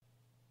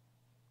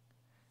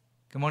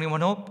Good morning,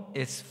 One Hope.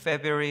 It's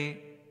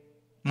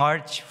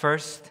March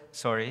 1st,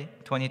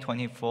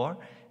 2024.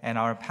 And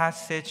our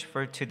passage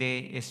for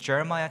today is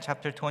Jeremiah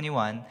chapter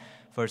 21,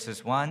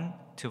 verses 1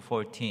 to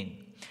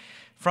 14.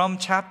 From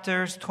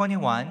chapters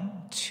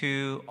 21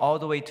 to all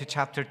the way to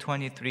chapter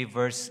 23,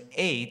 verse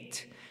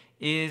 8,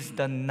 is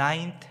the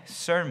 9th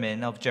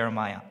sermon of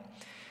Jeremiah.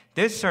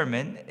 This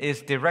sermon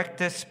is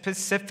directed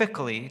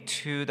specifically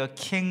to the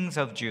kings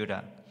of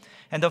Judah.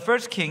 And the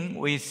first king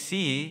we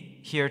see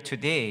here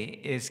today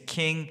is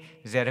King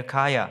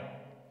Zedekiah.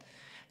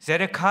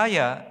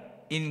 Zedekiah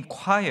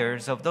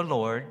inquires of the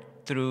Lord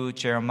through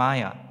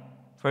Jeremiah.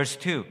 Verse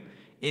 2,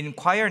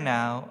 "Inquire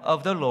now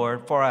of the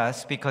Lord for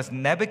us, because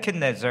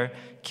Nebuchadnezzar,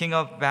 king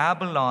of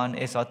Babylon,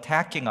 is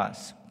attacking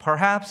us.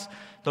 Perhaps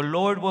the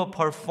Lord will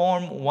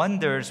perform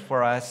wonders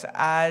for us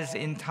as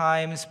in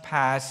times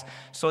past,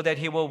 so that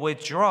he will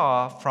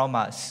withdraw from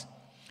us.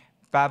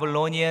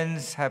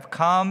 Babylonians have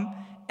come."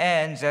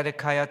 And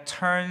Zedekiah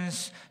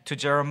turns to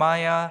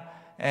Jeremiah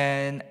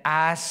and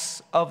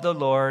asks of the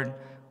Lord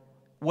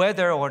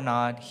whether or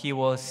not he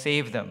will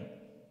save them.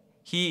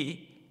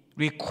 He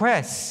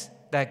requests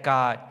that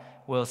God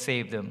will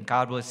save them.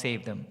 God will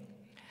save them.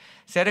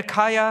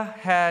 Zedekiah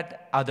had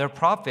other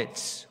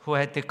prophets who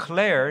had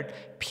declared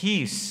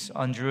peace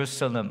on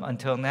Jerusalem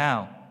until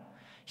now.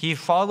 He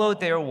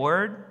followed their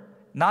word,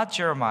 not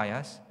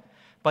Jeremiah's.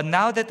 But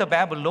now that the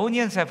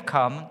Babylonians have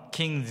come,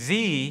 King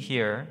Z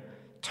here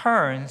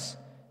turns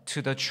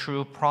to the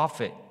true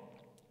prophet.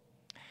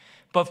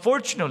 But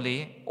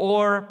fortunately,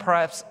 or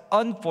perhaps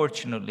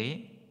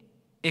unfortunately,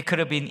 it could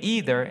have been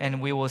either, and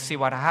we will see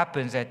what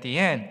happens at the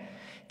end.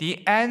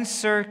 The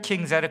answer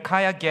King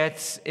Zedekiah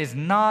gets is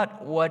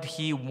not what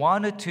he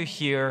wanted to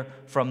hear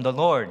from the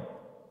Lord.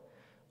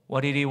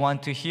 What did he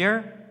want to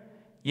hear?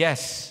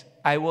 Yes,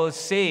 I will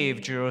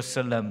save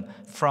Jerusalem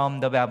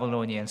from the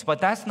Babylonians.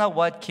 But that's not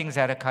what King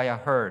Zedekiah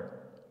heard.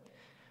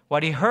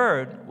 What he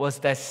heard was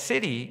that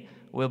city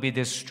will be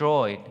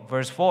destroyed.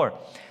 Verse 4,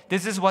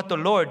 "This is what the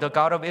Lord, the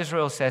God of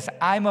Israel, says.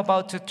 I'm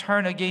about to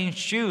turn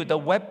against you the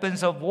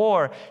weapons of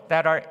war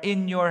that are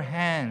in your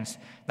hands."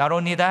 Not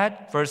only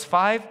that, verse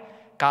 5,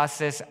 God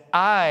says,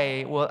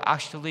 I will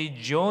actually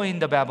join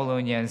the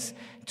Babylonians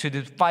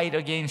to fight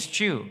against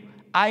you.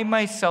 I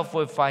myself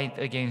will fight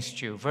against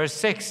you. Verse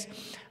 6,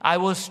 "I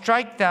will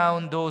strike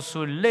down those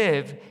who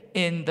live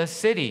in the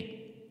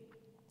city,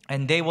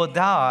 and they will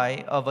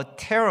die of a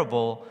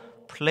terrible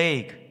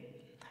plague.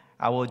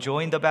 I will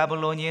join the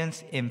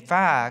Babylonians. In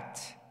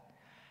fact,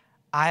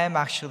 I am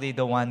actually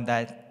the one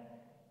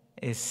that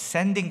is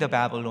sending the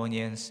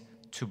Babylonians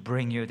to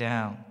bring you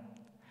down."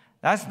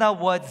 That's not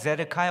what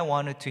Zedekiah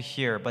wanted to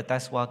hear, but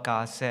that's what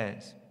God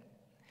says.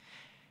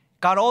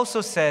 God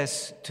also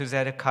says to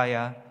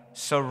Zedekiah,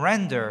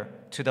 surrender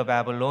to the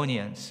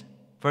Babylonians.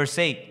 Verse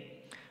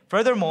 8,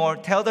 "Furthermore,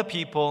 tell the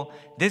people,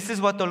 this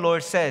is what the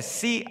Lord says.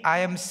 See, I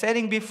am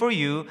setting before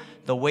you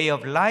the way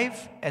of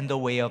life and the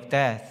way of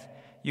death."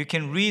 You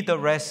can read the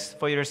rest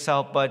for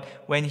yourself, but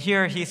when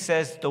here he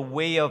says the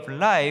way of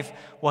life,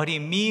 what he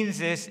means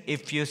is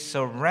if you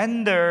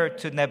surrender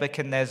to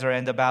Nebuchadnezzar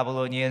and the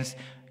Babylonians,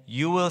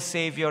 you will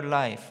save your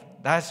life.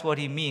 That's what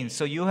he means.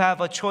 So you have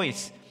a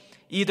choice,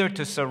 either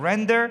to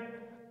surrender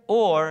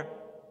or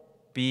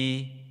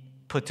be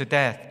put to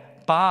death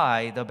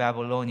by the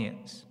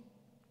Babylonians.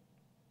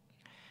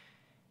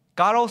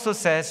 God also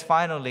says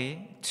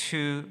finally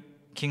to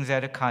King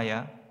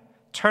Zedekiah,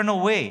 turn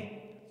away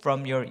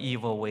from your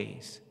evil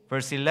ways.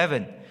 Verse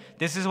 11,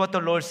 "This is what the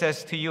Lord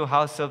says to you,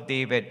 house of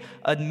David.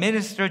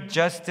 Administer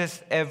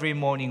justice every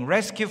morning.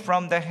 Rescue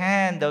from the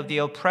hand of the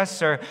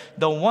oppressor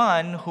the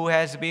one who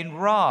has been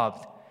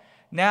robbed.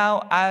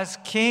 Now, as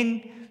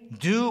king,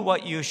 do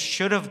what you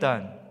should have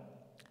done.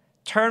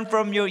 Turn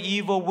from your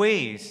evil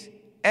ways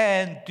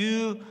and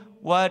do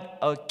what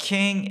a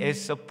king is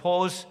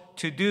supposed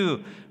to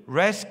do.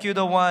 Rescue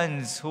the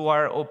ones who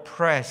are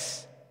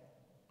oppressed."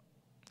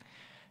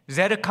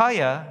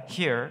 Zedekiah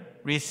here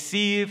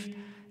received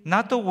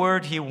not the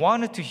word he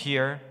wanted to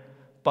hear,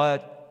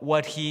 but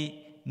what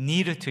he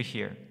needed to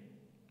hear.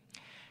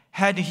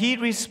 Had he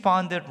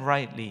responded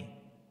rightly,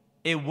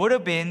 it would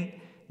have been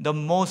the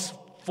most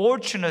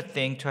fortunate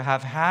thing to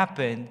have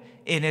happened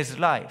in his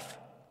life.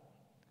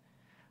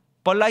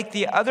 But like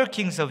the other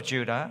kings of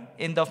Judah,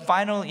 in the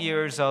final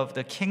years of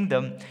the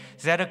kingdom,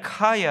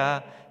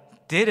 Zedekiah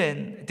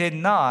did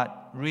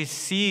not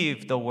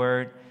receive the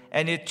word,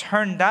 and it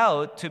turned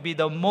out to be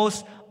the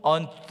most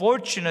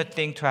unfortunate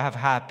thing to have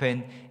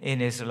happened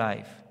in his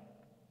life.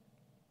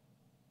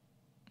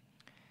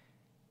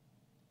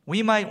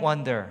 We might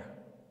wonder,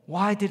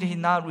 why did he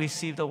not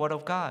receive the word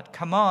of God?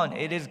 Come on,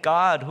 it is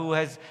God who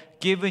has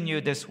given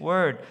you this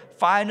word.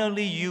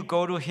 Finally, you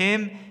go to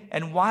him,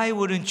 and why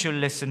wouldn't you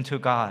listen to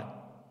God?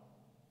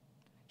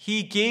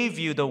 He gave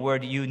you the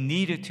word you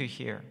needed to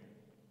hear.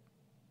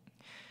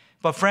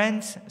 But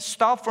friends,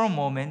 stop for a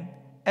moment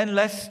and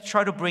let's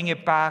try to bring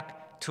it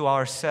back to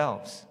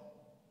ourselves.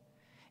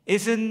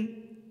 Isn't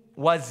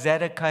what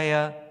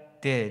Zedekiah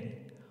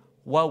did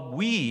what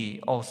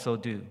we also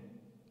do?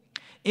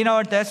 In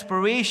our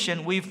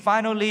desperation, we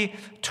finally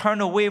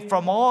turn away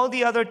from all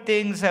the other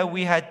things that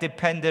we had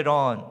depended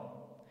on.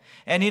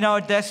 And in our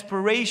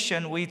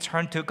desperation, we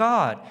turn to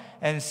God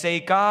and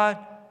say, God,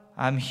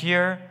 I'm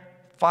here.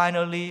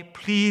 Finally,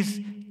 please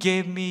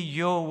give me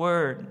your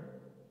word.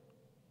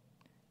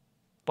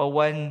 But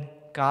when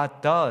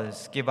God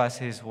does give us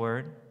his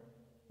word,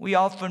 we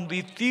often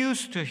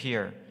refuse to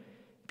hear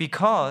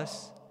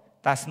because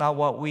that's not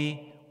what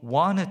we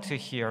wanted to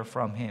hear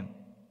from him.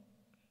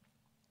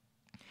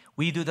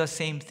 We do the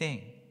same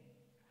thing.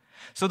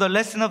 So the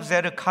lesson of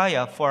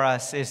Zedekiah for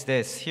us is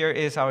this. Here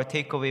is our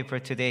takeaway for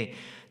today.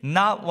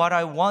 Not what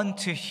I want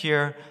to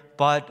hear,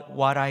 but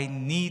what I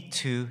need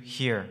to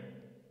hear.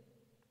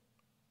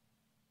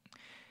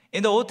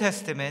 In the Old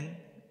Testament,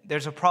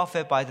 there's a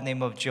prophet by the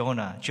name of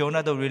Jonah.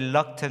 Jonah, the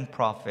reluctant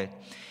prophet.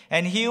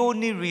 And he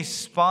only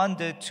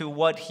responded to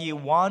what he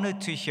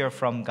wanted to hear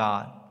from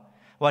God.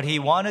 What he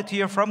wanted to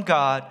hear from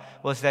God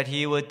was that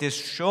he would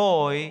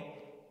destroy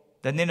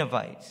the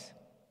Ninevites.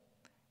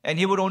 And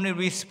he would only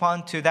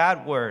respond to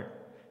that word.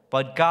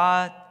 But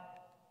God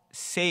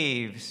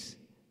saves,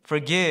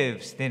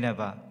 forgives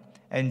Nineveh.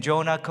 And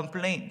Jonah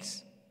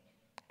complains.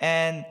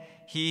 And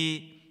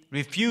he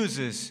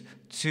refuses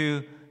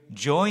to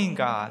join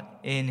God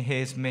in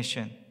his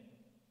mission.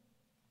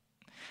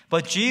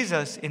 But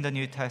Jesus in the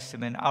New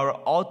Testament,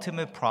 our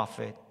ultimate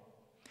prophet,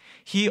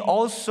 he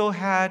also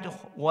had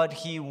what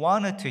he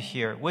wanted to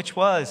hear, which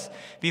was,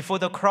 before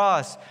the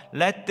cross,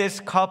 let this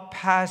cup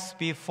pass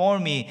before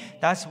me.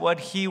 That's what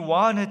he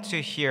wanted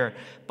to hear.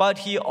 But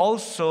he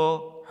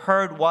also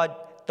heard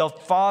what the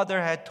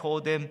Father had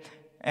told him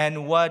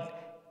and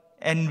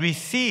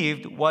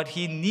received what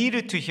he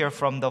needed to hear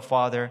from the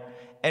Father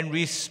and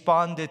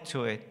responded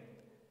to it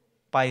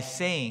by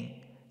saying,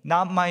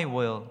 not my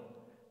will,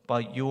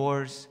 but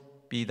yours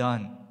be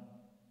done.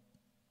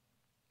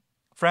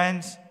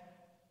 Friends,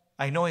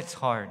 I know it's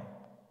hard.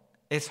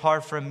 It's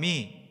hard for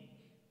me.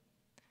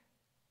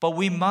 But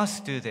we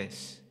must do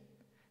this.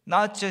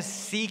 Not just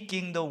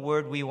seeking the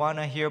word we want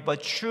to hear,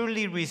 but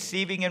truly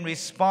receiving and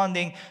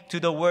responding to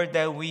the word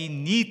that we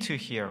need to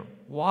hear.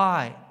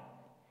 Why?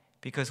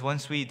 Because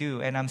once we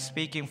do, and I'm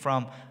speaking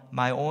from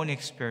my own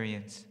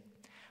experience,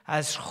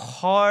 as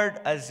hard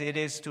as it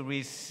is to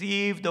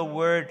receive the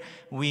word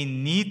we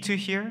need to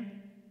hear,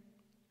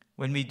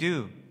 when we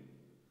do,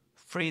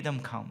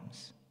 freedom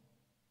comes.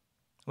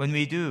 When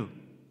we do,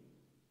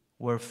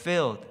 we're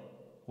filled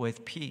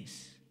with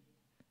peace.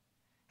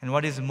 And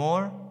what is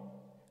more,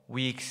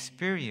 we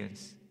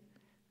experience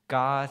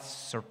God's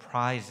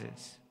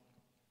surprises.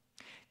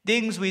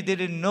 Things we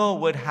didn't know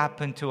would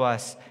happen to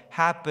us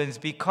happens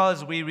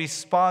because we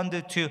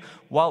responded to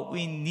what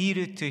we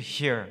needed to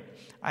hear.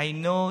 I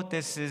know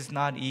this is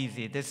not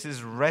easy. This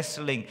is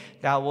wrestling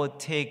that will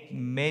take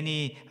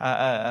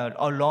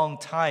a long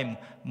time,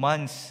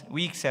 months,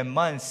 weeks and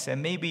months,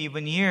 and maybe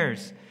even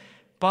years.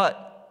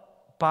 But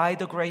by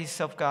the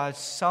grace of God,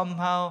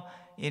 somehow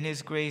in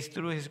his grace,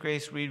 through his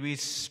grace, we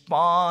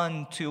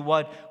respond to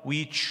what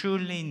we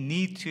truly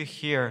need to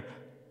hear.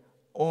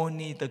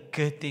 Only the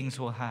good things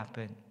will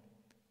happen.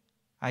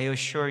 I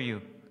assure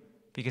you,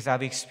 because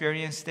I've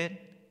experienced it,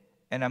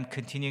 and I'm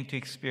continuing to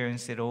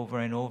experience it over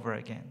and over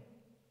again.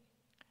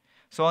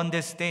 So on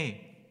this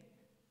day,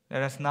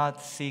 let us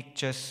not seek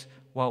just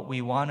what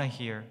we want to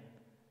hear,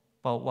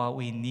 but what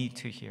we need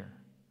to hear.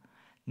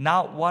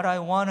 Not what I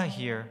want to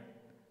hear,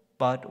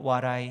 but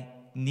what I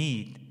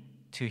need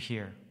to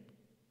hear.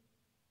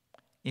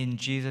 In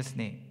Jesus'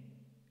 name,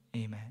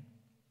 amen.